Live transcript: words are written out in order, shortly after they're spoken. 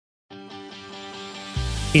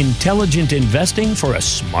Intelligent investing for a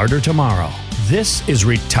smarter tomorrow. This is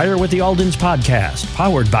Retire with the Aldens podcast,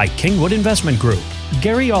 powered by Kingwood Investment Group.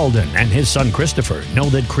 Gary Alden and his son Christopher know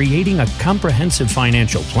that creating a comprehensive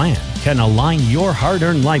financial plan can align your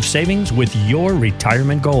hard-earned life savings with your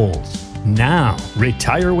retirement goals. Now,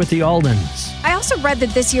 retire with the Aldens. I also read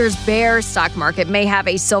that this year's bear stock market may have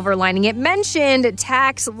a silver lining. It mentioned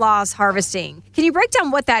tax loss harvesting. Can you break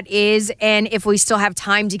down what that is and if we still have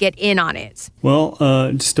time to get in on it? Well,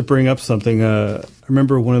 just to bring up something, I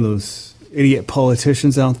remember one of those idiot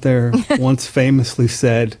politicians out there once famously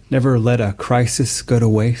said, "Never let a crisis go to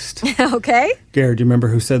waste." Okay. Gary, do you remember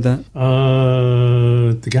who said that?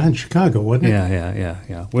 The guy in Chicago, wasn't it?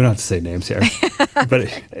 Yeah. We don't have to say names here. But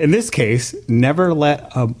in this case, never let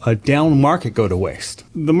a down market go to waste.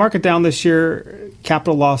 The market down this year,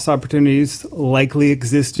 capital loss opportunities likely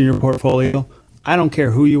exist in your portfolio. I don't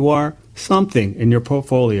care who you are, something in your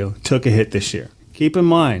portfolio took a hit this year. Keep in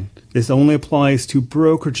mind, this only applies to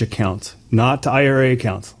brokerage accounts, not to IRA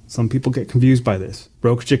accounts. Some people get confused by this.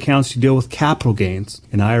 Brokerage accounts, you deal with capital gains.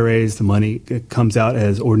 In IRAs, the money comes out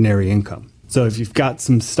as ordinary income. So if you've got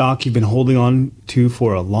some stock you've been holding on to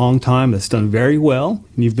for a long time that's done very well,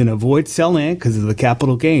 and you've been avoid selling it because of the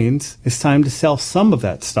capital gains, it's time to sell some of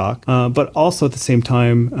that stock, but also at the same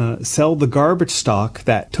time, sell the garbage stock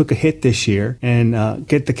that took a hit this year and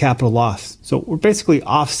get the capital loss. So we're basically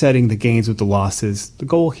offsetting the gains with the losses. The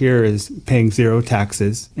goal here is paying zero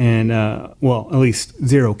taxes and, at least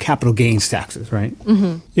zero capital gains taxes, right?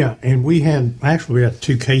 Mm-hmm. Yeah, and we had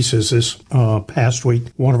two cases this past week.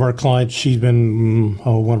 One of our clients, she's been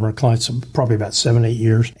one of our clients probably about 7-8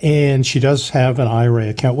 years, and she does have an IRA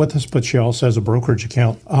account with us, but she also has a brokerage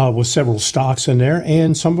account with several stocks in there,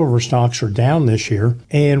 and some of her stocks are down this year,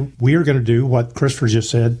 and we are going to do what Christopher just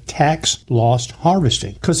said, tax loss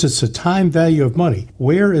harvesting, because it's the time value of money.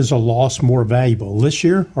 Where is a loss more valuable, this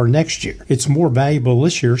year or next year? It's more valuable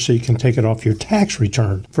this year, so you can take it off your tax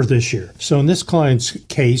return for this year. So in this client's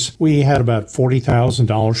case, we had about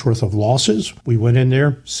 $40,000 worth of losses. We went in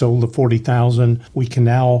there, sold the $40,000. We can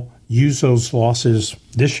now use those losses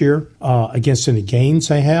this year against any gains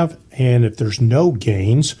they have. And if there's no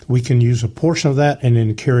gains, we can use a portion of that and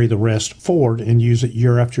then carry the rest forward and use it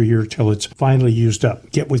year after year till it's finally used up.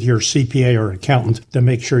 Get with your CPA or accountant to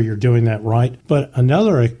make sure you're doing that right. But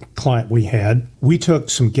another client we took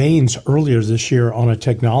some gains earlier this year on a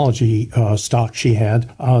technology stock she had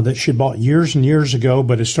that she bought years and years ago,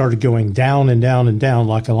 but it started going down and down and down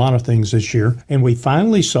like a lot of things this year. And we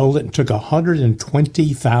finally sold it and took a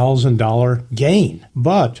 $120,000 gain.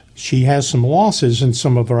 But she has some losses in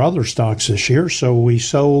some of her other stocks this year, so we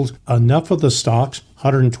sold enough of the stocks,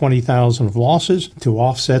 $120,000 of losses, to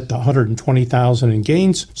offset the $120,000 in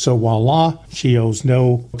gains. So voila, she owes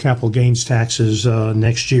no capital gains taxes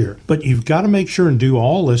next year. But you've got to make sure and do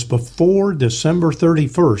all this before December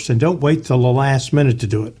 31st, and don't wait till the last minute to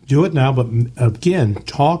do it. Do it now, but again,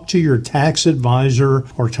 talk to your tax advisor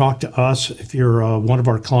or talk to us if you're one of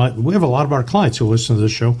our clients. We have a lot of our clients who listen to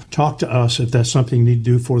this show. Talk to us if that's something you need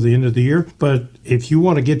to do for the end of the year. But if you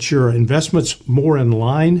want to get your investments more in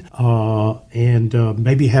line and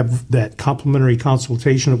maybe have that complimentary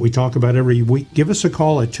consultation that we talk about every week, give us a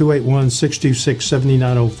call at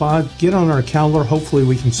 281-626-7905. Get on our calendar. Hopefully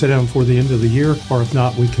we can sit down for the end of the year, or if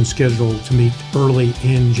not, we can schedule to meet early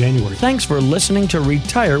in January. Thanks for listening to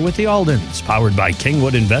Retire with the Aldens, powered by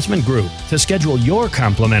Kingwood Investment Group. To schedule your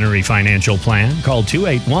complimentary financial plan, call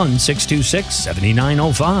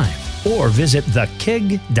 281-626-7905 or visit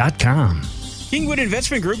thekig.com. Kingwood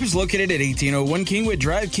Investment Group is located at 1801 Kingwood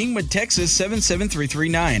Drive, Kingwood, Texas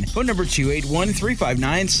 77339. Phone number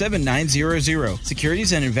 281-359-7900.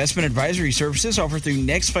 Securities and investment advisory services offered through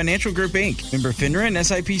Next Financial Group, Inc. Member FINRA and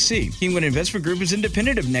SIPC. Kingwood Investment Group is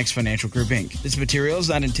independent of Next Financial Group, Inc. This material is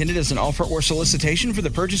not intended as an offer or solicitation for the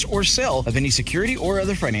purchase or sale of any security or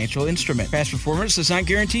other financial instrument. Past performance does not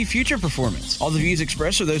guarantee future performance. All the views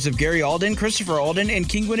expressed are those of Gary Alden, Christopher Alden, and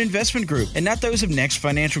Kingwood Investment Group, and not those of Next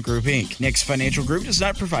Financial Group, Inc. Next Financial Group does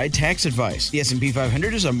not provide tax advice. The S&P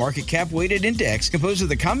 500 is a market cap weighted index composed of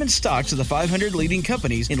the common stocks of the 500 leading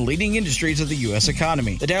companies in leading industries of the U.S.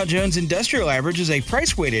 economy. The Dow Jones Industrial Average is a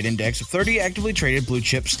price weighted index of 30 actively traded blue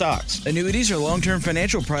chip stocks. Annuities are long-term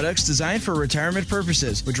financial products designed for retirement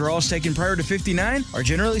purposes. Withdrawals taken prior to 59 are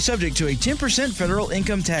generally subject to a 10% federal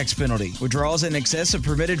income tax penalty. Withdrawals in excess of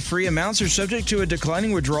permitted free amounts are subject to a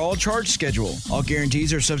declining withdrawal charge schedule. All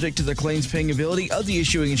guarantees are subject to the claims paying ability of the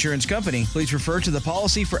issuing insurance company. Please refer to the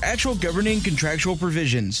policy for actual governing contractual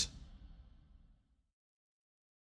provisions.